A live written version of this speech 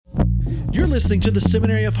listening to the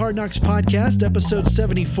Seminary of Hard Knocks podcast, episode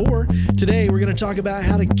 74. Today, we're going to talk about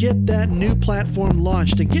how to get that new platform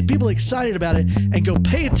launched and get people excited about it and go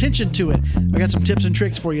pay attention to it. I got some tips and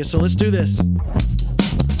tricks for you, so let's do this.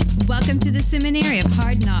 Welcome to the Seminary of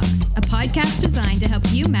Hard Knocks, a podcast designed to help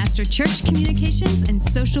you master church communications and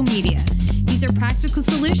social media. These are practical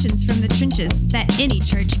solutions from the trenches that any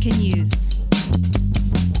church can use.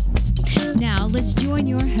 Now, let's join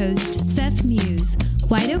your host, Seth Muse,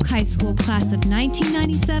 White Oak High School class of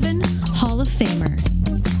 1997 Hall of Famer.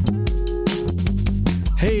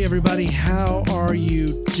 Hey everybody, how are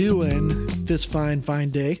you doing this fine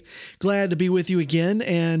day? Glad to be with you again,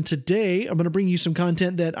 and today I'm going to bring you some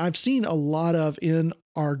content that I've seen a lot of in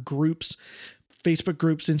our groups, Facebook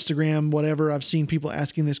groups, Instagram, whatever. I've seen people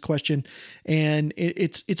asking this question, and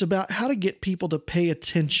it's about how to get people to pay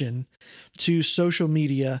attention to social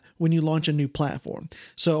media when you launch a new platform.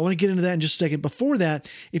 So I want to get into that in just a second. Before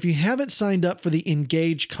that, if you haven't signed up for the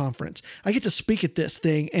Engage conference, I get to speak at this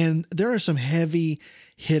thing, and there are some heavy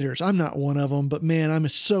hitters. I'm not one of them, but man, I'm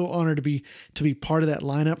so honored to be part of that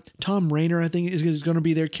lineup. Tom Rainer, I think, is going to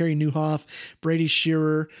be there. Carrie Nieuwhof, Brady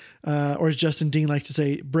Shearer, or as Justin Dean likes to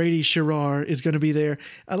say, Brady Shearer is going to be there.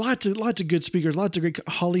 Lots of good speakers, lots of great.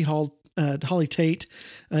 Holly Tate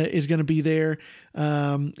is going to be there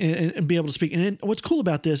and be able to speak. And what's cool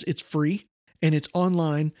about this, it's free and it's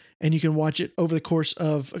online, and you can watch it over the course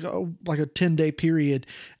of like a 10-day period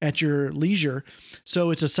at your leisure.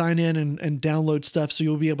 So it's a sign in and download stuff. So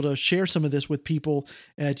you'll be able to share some of this with people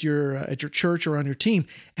at your church or on your team.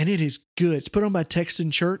 And it is good. It's put on by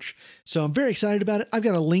Texan Church. So I'm very excited about it. I've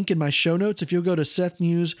got a link in my show notes. If you'll go to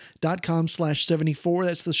sethmuse.com/74,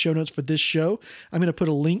 that's the show notes for this show. I'm going to put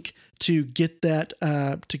a link to get that,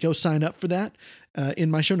 to go sign up for that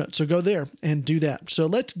in my show notes. So go there and do that. So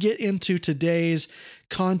let's get into today's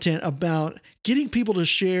content about getting people to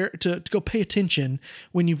share, to go pay attention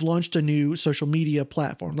when you've launched a new social media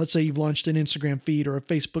platform. Let's say you've launched an Instagram feed or a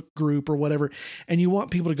Facebook group or whatever, and you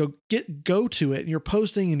want people to go to it, and you're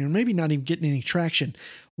posting and you're maybe not even getting any traction.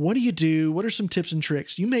 What do you do? What are some tips and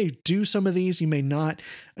tricks? You may do some of these, you may not,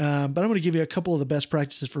 but I'm going to give you a couple of the best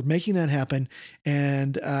practices for making that happen.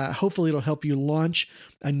 And hopefully it'll help you launch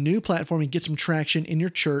a new platform and get some traction in your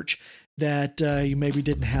church that you maybe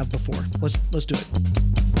didn't have before. Let's do it.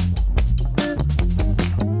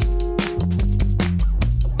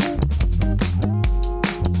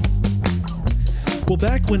 Well,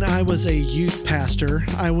 back when I was a youth pastor,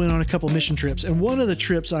 I went on a couple mission trips, and one of the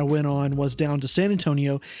trips I went on was down to San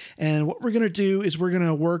Antonio. And what we're going to do is we're going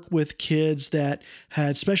to work with kids that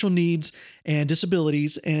had special needs and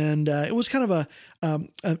disabilities, and it was kind of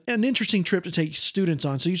an interesting trip to take students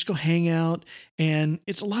on. So you just go hang out, and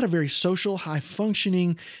it's a lot of very social, high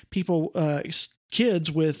functioning people, kids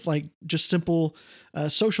with like just simple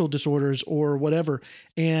social disorders or whatever.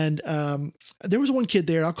 And there was one kid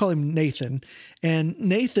there, I'll call him Nathan. And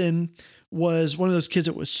Nathan was one of those kids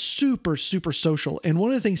that was super, super social. And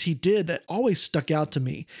one of the things he did that always stuck out to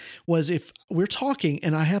me was if we're talking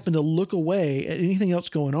and I happen to look away at anything else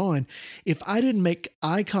going on, if I didn't make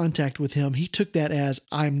eye contact with him, he took that as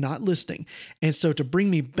I'm not listening. And so to bring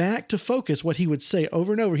me back to focus, what he would say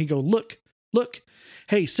over and over, he'd go, look.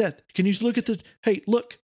 Hey, Seth, can you look at this? Hey,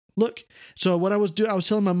 look. So what I was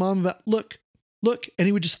telling my mom about, look, and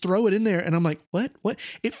he would just throw it in there. And I'm like, what?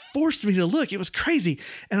 It forced me to look. It was crazy.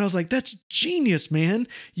 And I was like, that's genius, man.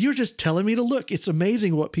 You're just telling me to look. It's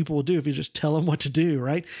amazing what people will do if you just tell them what to do,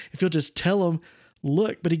 right? If you'll just tell them,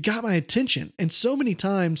 look. But he got my attention. And so many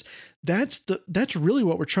times that's really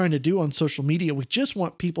what we're trying to do on social media. We just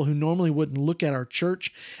want people who normally wouldn't look at our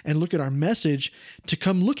church and look at our message to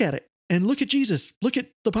come look at it. And look at Jesus. Look at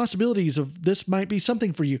the possibilities of this might be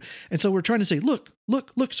something for you. And so we're trying to say, look.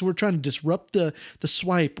 So we're trying to disrupt the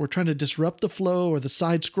swipe. We're trying to disrupt the flow or the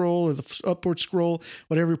side scroll or the upward scroll,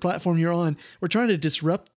 whatever platform you're on. We're trying to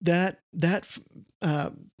disrupt the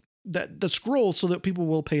scroll so that people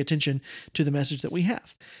will pay attention to the message that we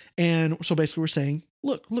have. And so basically we're saying,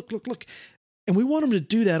 look. And we want them to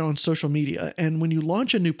do that on social media. And when you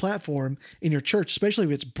launch a new platform in your church, especially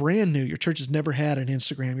if it's brand new, your church has never had an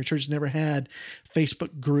Instagram, your church has never had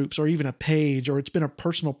Facebook groups or even a page, or it's been a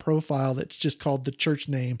personal profile that's just called the church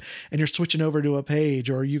name, and you're switching over to a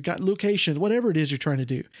page, or you've got location, whatever it is you're trying to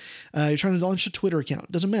do. You're trying to launch a Twitter account.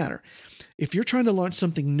 It doesn't matter. If you're trying to launch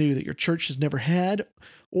something new that your church has never had,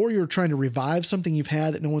 or you're trying to revive something you've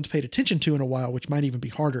had that no one's paid attention to in a while, which might even be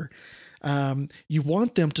harder, you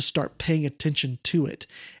want them to start paying attention to it.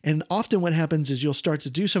 And often what happens is you'll start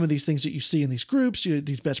to do some of these things that you see in these groups,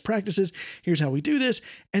 these best practices. Here's how we do this.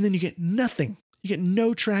 And then you get nothing. You get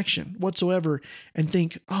no traction whatsoever and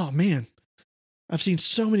think, oh man, I've seen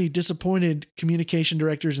so many disappointed communication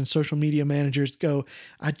directors and social media managers go,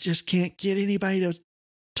 I just can't get anybody to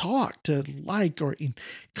talk, to like or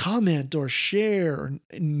comment or share or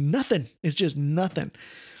nothing. It's just nothing.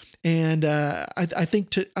 And I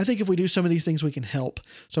think if we do some of these things, we can help.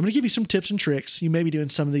 So I'm going to give you some tips and tricks. You may be doing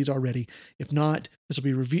some of these already. If not, this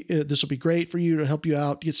will be great for you to help you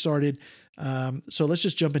out, get started. So let's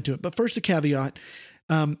just jump into it. But first, a caveat.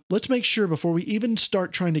 Let's make sure before we even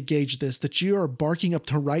start trying to gauge this, that you are barking up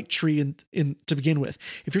the right tree to begin with.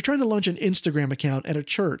 If you're trying to launch an Instagram account at a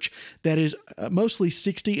church that is mostly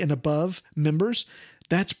 60 and above members,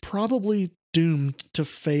 that's probably doomed to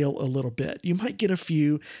fail a little bit. You might get a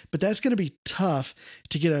few, but that's going to be tough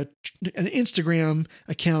to get an Instagram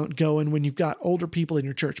account going when you've got older people in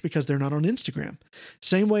your church because they're not on Instagram.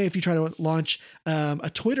 Same way if you try to launch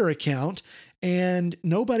a Twitter account and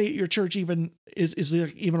nobody at your church even is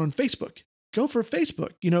even on Facebook. Go for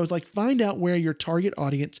Facebook. Like find out where your target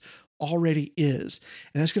audience already is.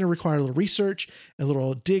 And that's going to require a little research, a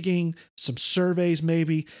little digging, some surveys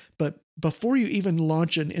maybe. But before you even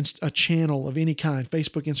launch a channel of any kind,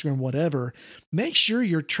 Facebook, Instagram, whatever, make sure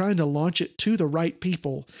you're trying to launch it to the right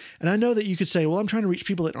people. And I know that you could say, well, I'm trying to reach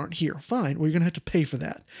people that aren't here. Fine. Well, you're going to have to pay for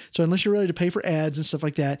that. So unless you're ready to pay for ads and stuff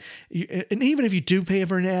like that, and even if you do pay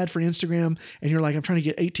for an ad for Instagram and you're like, I'm trying to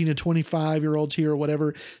get 18 to 25-year-olds here or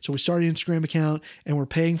whatever. So we started an Instagram account and we're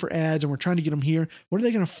paying for ads and we're trying to get them here. What are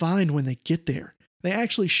they going to find when they get there? They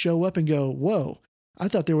actually show up and go, whoa, I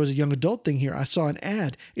thought there was a young adult thing here. I saw an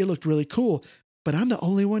ad. It looked really cool, but I'm the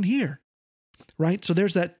only one here, right? So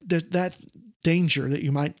there's that danger that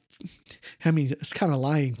you might, it's kind of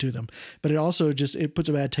lying to them, but it also it puts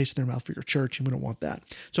a bad taste in their mouth for your church, and we don't want that.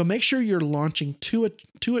 So make sure you're launching to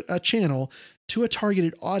a channel, to a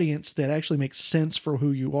targeted audience that actually makes sense for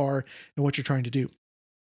who you are and what you're trying to do.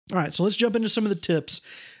 All right, so let's jump into some of the tips,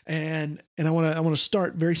 and I want to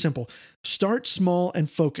start very simple. Start small and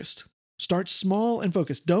focused. Start small and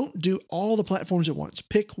focused. Don't do all the platforms at once.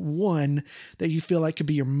 Pick one that you feel like could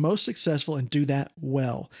be your most successful and do that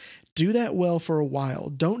well. Do that well for a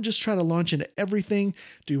while. Don't just try to launch into everything.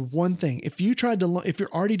 Do one thing. If you're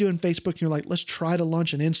already doing Facebook and you're like, let's try to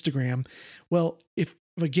launch an Instagram. Well, if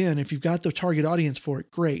you've got the target audience for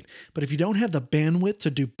it, great. But if you don't have the bandwidth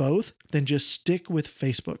to do both, then just stick with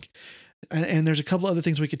Facebook. And there's a couple other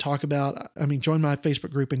things we could talk about. I mean, join my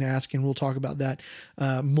Facebook group and ask, and we'll talk about that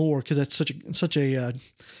more, because that's such a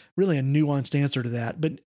really a nuanced answer to that.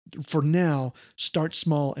 But for now, start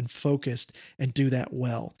small and focused and do that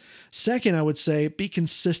well. Second, I would say be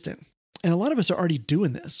consistent. And a lot of us are already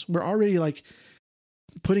doing this. We're already like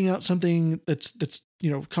putting out something that's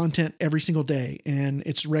content every single day, and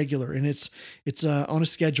it's regular, and it's on a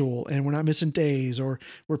schedule, and we're not missing days, or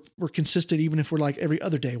we're consistent even if we're like every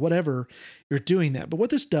other day, whatever, you're doing that. But what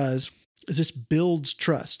this does is this builds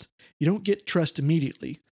trust. You don't get trust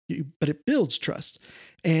immediately, but it builds trust.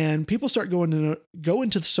 And people start go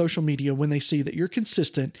into the social media when they see that you're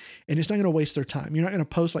consistent, and it's not going to waste their time. You're not going to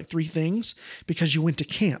post like 3 things because you went to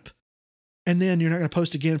camp, and then you're not going to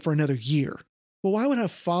post again for another year. Well, why would I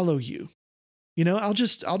follow you? I'll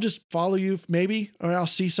just follow you maybe, or I'll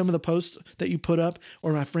see some of the posts that you put up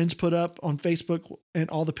or my friends put up on Facebook and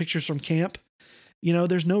all the pictures from camp.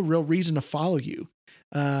 There's no real reason to follow you.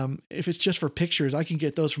 If it's just for pictures, I can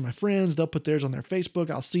get those from my friends. They'll put theirs on their Facebook.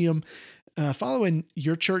 I'll see them. Following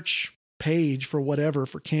your church page for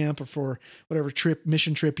camp or for whatever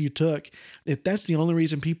mission trip you took, if that's the only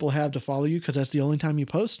reason people have to follow you because that's the only time you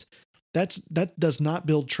post, that does not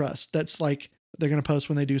build trust. That's like, they're going to post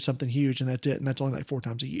when they do something huge and that's it. And that's only like 4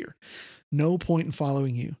 times a year. No point in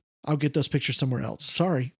following you. I'll get those pictures somewhere else.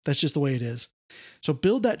 Sorry. That's just the way it is. So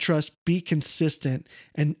build that trust, be consistent,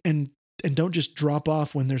 and don't just drop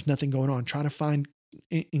off when there's nothing going on. Try to find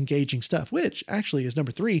engaging stuff, which actually is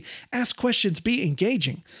number 3. Ask questions, be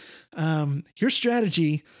engaging. Your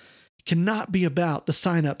strategy cannot be about the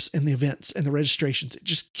signups and the events and the registrations. It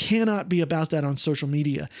just cannot be about that on social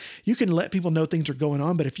media. You can let people know things are going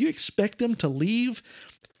on, but if you expect them to leave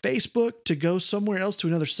Facebook to go somewhere else to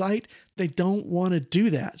another site, they don't want to do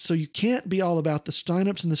that. So you can't be all about the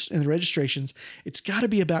signups and the registrations. It's got to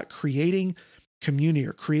be about creating community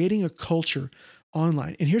or creating a culture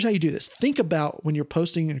online. And here's how you do this. Think about when you're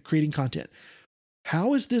posting and creating content.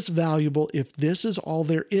 How is this valuable if this is all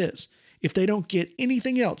there is? If they don't get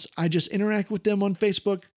anything else, I just interact with them on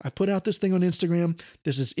Facebook. I put out this thing on Instagram.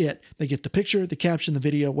 This is it. They get the picture, the caption, the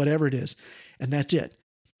video, whatever it is. And that's it.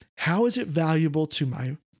 How is it valuable to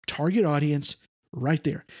my target audience right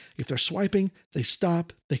there? If they're swiping, they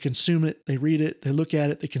stop, they consume it, they read it, they look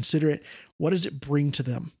at it, they consider it. What does it bring to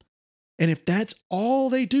them? And if that's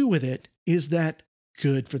all they do with it is that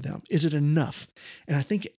good for them? Is it enough? And I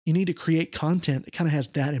think you need to create content that kind of has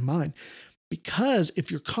that in mind, because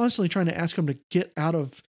if you're constantly trying to ask them to get out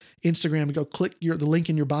of Instagram and go click the link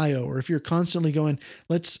in your bio, or if you're constantly going,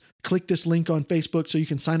 let's click this link on Facebook so you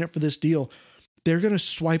can sign up for this deal, they're going to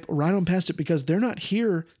swipe right on past it, because they're not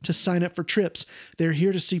here to sign up for trips. They're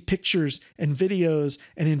here to see pictures and videos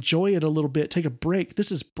and enjoy it a little bit, take a break.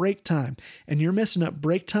 This is break time, and you're messing up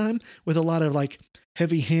break time with a lot of like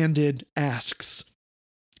heavy-handed asks.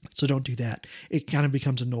 So don't do that. It kind of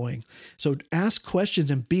becomes annoying. So ask questions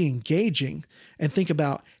and be engaging, and think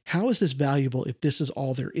about, how is this valuable if this is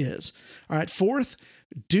all there is? All right. Fourth,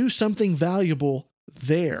 do something valuable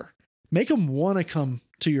there. Make them want to come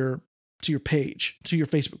to your page, to your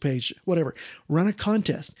Facebook page, whatever. Run a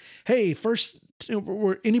contest. Hey,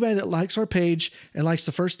 anybody that likes our page and likes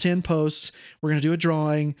the first 10 posts, we're going to do a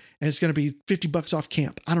drawing, and it's going to be $50 off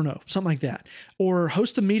camp. I don't know, something like that. Or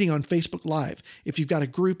host a meeting on Facebook Live. If you've got a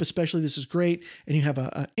group, especially, this is great, and you have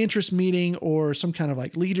a interest meeting or some kind of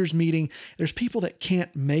like leaders meeting, there's people that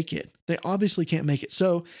can't make it. They obviously can't make it.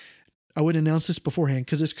 So I wouldn't announce this beforehand,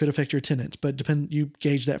 because this could affect your attendance, but you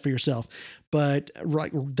gauge that for yourself. But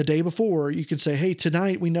right the day before, you can say, hey,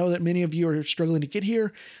 tonight, we know that many of you are struggling to get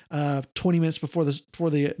here. 20 minutes before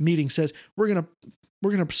the meeting says, we're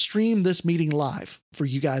going to stream this meeting live for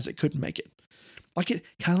you guys that couldn't make it.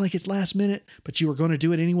 Kind of like it's last minute, but you were going to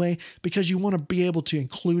do it anyway, because you want to be able to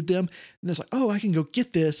include them. And it's like, oh, I can go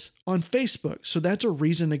get this on Facebook. So that's a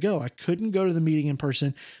reason to go. I couldn't go to the meeting in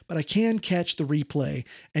person, but I can catch the replay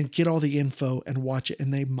and get all the info and watch it.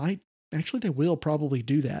 And they will probably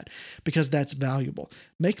do that, because that's valuable.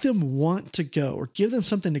 Make them want to go, or give them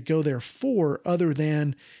something to go there for, other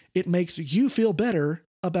than it makes you feel better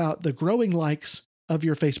about the growing likes of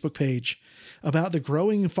your Facebook page, about the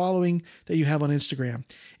growing following that you have on Instagram.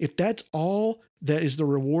 If that's all that is the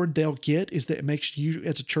reward they'll get, is that it makes you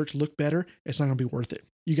as a church look better, it's not going to be worth it.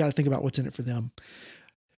 You got to think about what's in it for them.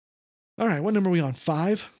 All right. What number are we on?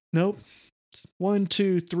 5? Nope. 1,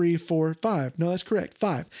 2, 3, 4, 5. No, that's correct.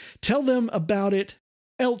 5. Tell them about it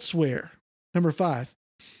elsewhere. Number 5.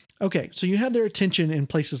 Okay. So you have their attention in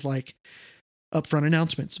places like upfront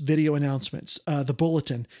announcements, video announcements, the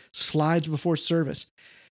bulletin, slides before service.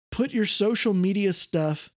 Put your social media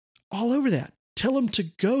stuff all over that. Tell them to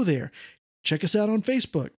go there. Check us out on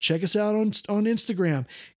Facebook. Check us out on Instagram.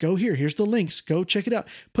 Go here. Here's the links. Go check it out.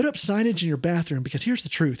 Put up signage in your bathroom, because here's the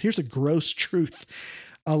truth. Here's a gross truth.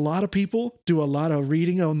 A lot of people do a lot of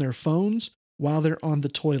reading on their phones while they're on the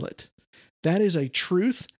toilet. That is a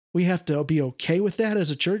truth. We have to be okay with that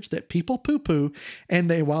as a church, that people poo-poo,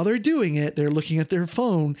 and while they're doing it, they're looking at their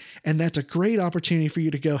phone, and that's a great opportunity for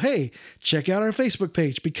you to go, hey, check out our Facebook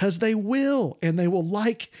page, because they will, and they will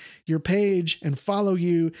like your page and follow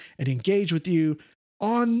you and engage with you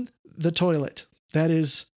on the toilet. That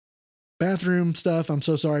is bathroom stuff. I'm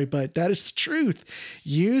so sorry, but that is the truth.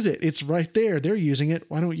 Use it. It's right there. They're using it.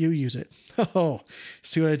 Why don't you use it? Oh,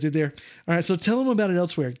 see what I did there? All right. So tell them about it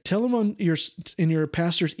elsewhere. Tell them in your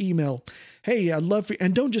pastor's email, hey, I'd love for you.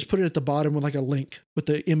 And don't just put it at the bottom with like a link with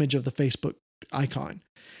the image of the Facebook icon.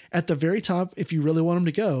 At the very top, if you really want them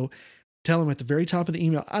to go, tell them at the very top of the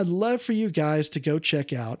email, I'd love for you guys to go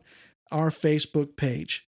check out our Facebook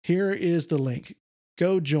page. Here is the link.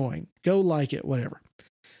 Go join, go like it, whatever.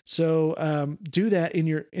 So do that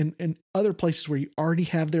in other places where you already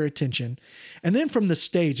have their attention. And then from the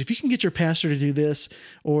stage, if you can get your pastor to do this,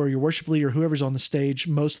 or your worship leader, or whoever's on the stage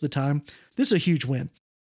most of the time, this is a huge win.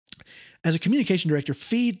 As a communication director,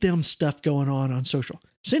 feed them stuff going on social.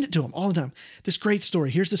 Send it to them all the time. This great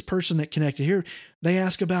story. Here's this person that connected. Here, they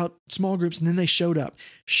ask about small groups, and then they showed up.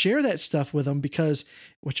 Share that stuff with them, because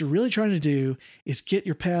what you're really trying to do is get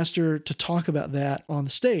your pastor to talk about that on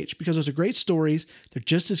the stage, because those are great stories. They're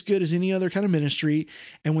just as good as any other kind of ministry.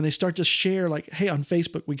 And when they start to share, like, hey, on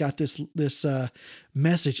Facebook, we got this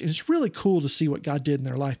message, and it's really cool to see what God did in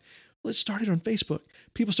their life. Well, it started on Facebook.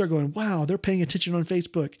 People start going, wow, they're paying attention on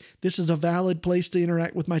Facebook. This is a valid place to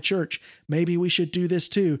interact with my church. Maybe we should do this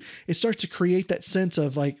too. It starts to create that sense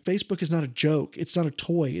of like, Facebook is not a joke. It's not a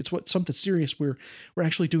toy. It's something serious we're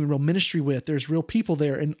actually doing real ministry with. There's real people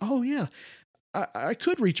there. And oh yeah, I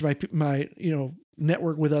could reach my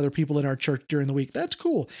network with other people in our church during the week. That's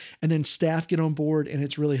cool. And then staff get on board, and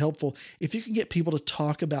it's really helpful if you can get people to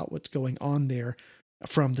talk about what's going on there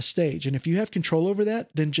from the stage. And if you have control over that,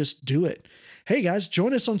 then just do it. Hey guys,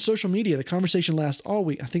 join us on social media. The conversation lasts all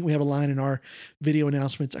week. I think we have a line in our video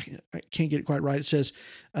announcements. I can't get it quite right. It says,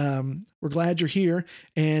 we're glad you're here,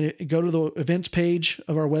 and go to the events page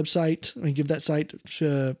of our website and give that site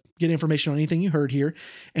to get information on anything you heard here,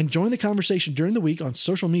 and join the conversation during the week on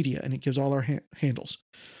social media. And it gives all our handles.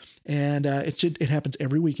 And it happens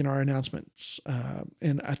every week in our announcements.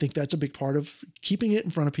 And I think that's a big part of keeping it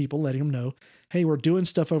in front of people, letting them know, hey, we're doing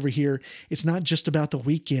stuff over here. It's not just about the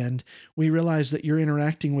weekend. We realize that you're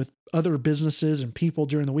interacting with other businesses and people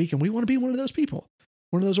during the week, and we want to be one of those people,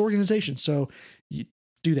 one of those organizations. So you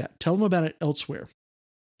do that. Tell them about it elsewhere.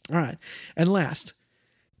 All right. And last,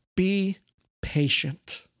 be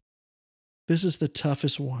patient. This is the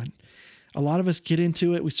toughest one. A lot of us get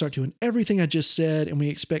into it. We start doing everything I just said, and we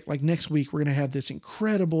expect like next week, we're going to have this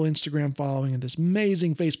incredible Instagram following and this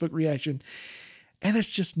amazing Facebook reaction. And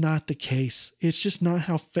that's just not the case. It's just not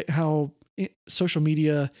how social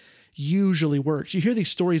media usually works. You hear these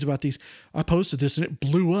stories about these, I posted this and it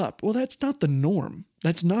blew up. Well, that's not the norm.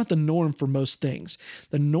 That's not the norm for most things.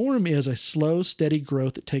 The norm is a slow, steady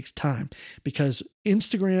growth that takes time, because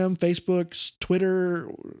Instagram, Facebook, Twitter,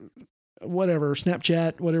 whatever,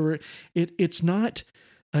 Snapchat, whatever, it's not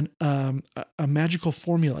a magical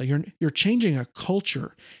formula. You're changing a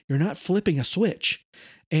culture. You're not flipping a switch.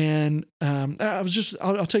 And I'll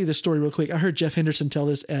tell you this story real quick. I heard Jeff Henderson tell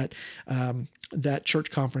this at that church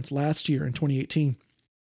conference last year in 2018.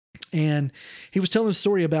 And he was telling a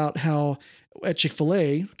story about how at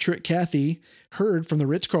Chick-fil-A, Truett Cathy heard from the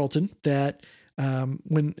Ritz-Carlton that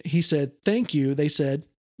when he said, thank you, they said,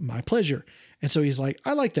 my pleasure. And so he's like,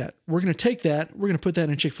 I like that. We're going to take that. We're going to put that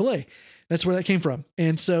in Chick-fil-A. That's where that came from.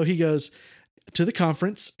 And so he goes to the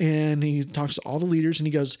conference and he talks to all the leaders and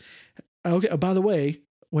he goes, okay, by the way,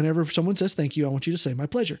 whenever someone says thank you, I want you to say my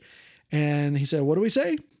pleasure. And he said, what do we say?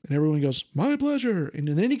 And everyone goes, my pleasure. And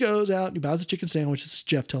then he goes out and he buys a chicken sandwich. This is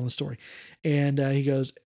Jeff telling the story. And he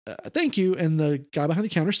goes, thank you. And the guy behind the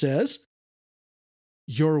counter says,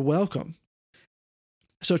 you're welcome.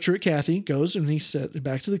 So Truett Cathy goes and he said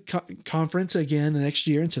back to the conference again the next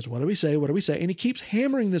year and says, what do we say? What do we say? And he keeps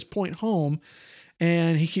hammering this point home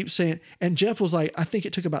and he keeps saying, and Jeff was like, I think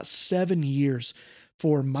it took about 7 years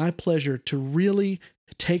for my pleasure to really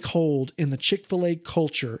take hold in the Chick-fil-A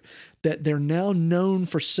culture, that they're now known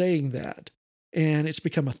for saying that. And it's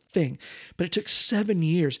become a thing, but it took 7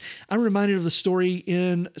 years. I'm reminded of the story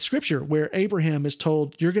in Scripture where Abraham is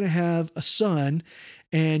told, you're going to have a son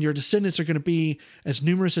and your descendants are going to be as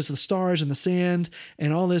numerous as the stars and the sand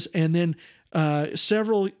and all this. And then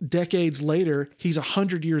several decades later, he's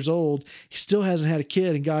 100 years old. He still hasn't had a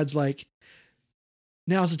kid. And God's like,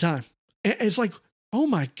 now's the time. And it's like, oh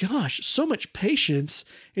my gosh, so much patience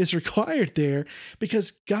is required there,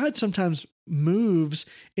 because God sometimes moves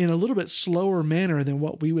in a little bit slower manner than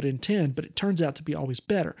what we would intend, but it turns out to be always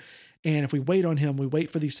better. And if we wait on him, we wait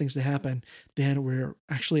for these things to happen, then we're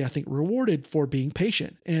actually, I think, rewarded for being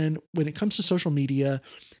patient. And when it comes to social media,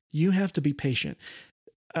 you have to be patient.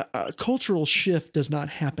 A cultural shift does not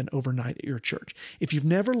happen overnight at your church. If you've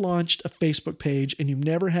never launched a Facebook page and you've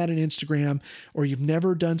never had an Instagram, or you've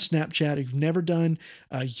never done Snapchat, or you've never done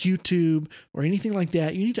YouTube or anything like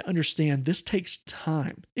that, you need to understand this takes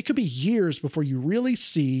time. It could be years before you really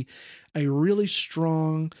see a really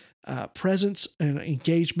strong presence and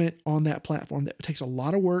engagement on that platform. That takes a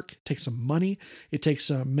lot of work, it takes some money, it takes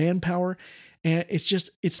some manpower, and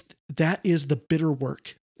that is the bitter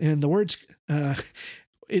work. And the words,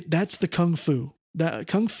 that's the kung fu. That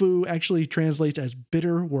kung fu actually translates as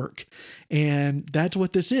bitter work. And that's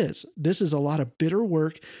what this is. This is a lot of bitter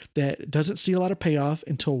work that doesn't see a lot of payoff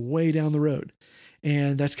until way down the road.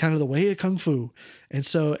 And that's kind of the way of kung fu. And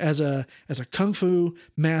so as a kung fu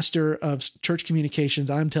master of church communications,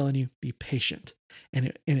 I'm telling you, be patient.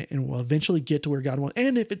 And it will eventually get to where God wants.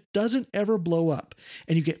 And if it doesn't ever blow up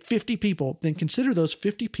and you get 50 people, then consider those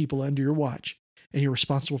 50 people under your watch. And you're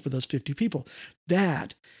responsible for those 50 people.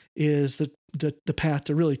 That is the path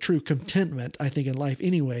to really true contentment, I think, in life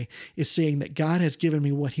anyway, is saying that God has given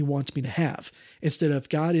me what he wants me to have, instead of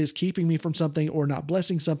God is keeping me from something or not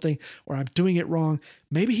blessing something or I'm doing it wrong.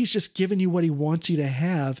 Maybe he's just given you what he wants you to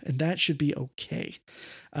have, and that should be okay.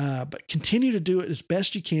 But continue to do it as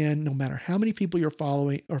best you can, no matter how many people you're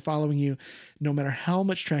following you, no matter how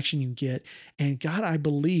much traction you get. And God, I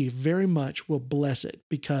believe, very much will bless it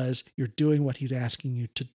because you're doing what he's asking you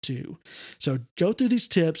to do. So go through these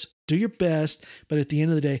tips, do your best, but at the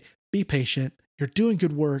end of the day, be patient. You're doing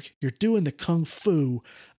good work. You're doing the kung fu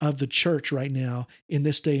of the church right now in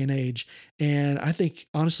this day and age. And I think,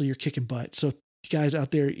 honestly, you're kicking butt. So guys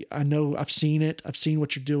out there, I know I've seen it. I've seen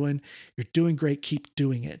what you're doing. You're doing great. Keep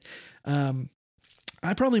doing it.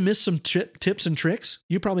 I probably missed some tips and tricks.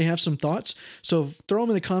 You probably have some thoughts. So throw them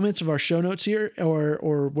in the comments of our show notes here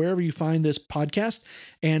or wherever you find this podcast.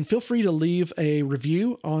 And feel free to leave a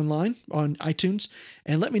review online on iTunes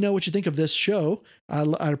and let me know what you think of this show.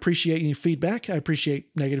 I appreciate any feedback. I appreciate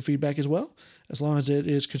negative feedback as well, as long as it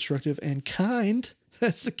is constructive and kind.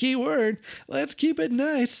 That's the key word. Let's keep it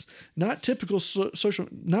nice. Not typical social,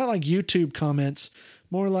 not like YouTube comments,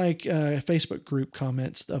 more like Facebook group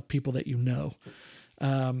comments of people that you know.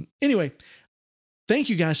 Anyway, thank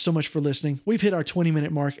you guys so much for listening. We've hit our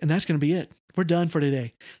 20-minute mark, and that's going to be it. We're done for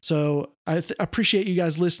today. So I appreciate you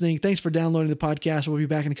guys listening. Thanks for downloading the podcast. We'll be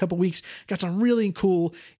back in a couple weeks. Got some really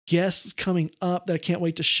cool guests coming up that I can't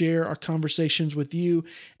wait to share our conversations with you.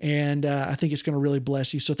 And I think it's going to really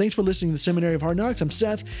bless you. So thanks for listening to the Seminary of Hard Knocks. I'm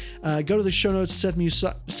Seth. Go to the show notes,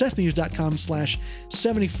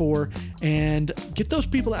 sethmuse.com/74, and get those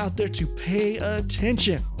people out there to pay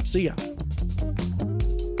attention. See ya.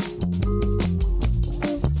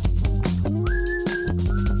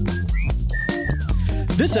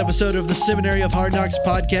 This episode of the Seminary of Hard Knocks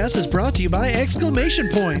podcast is brought to you by Exclamation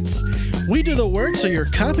Points. We do the work so your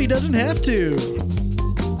copy doesn't have to.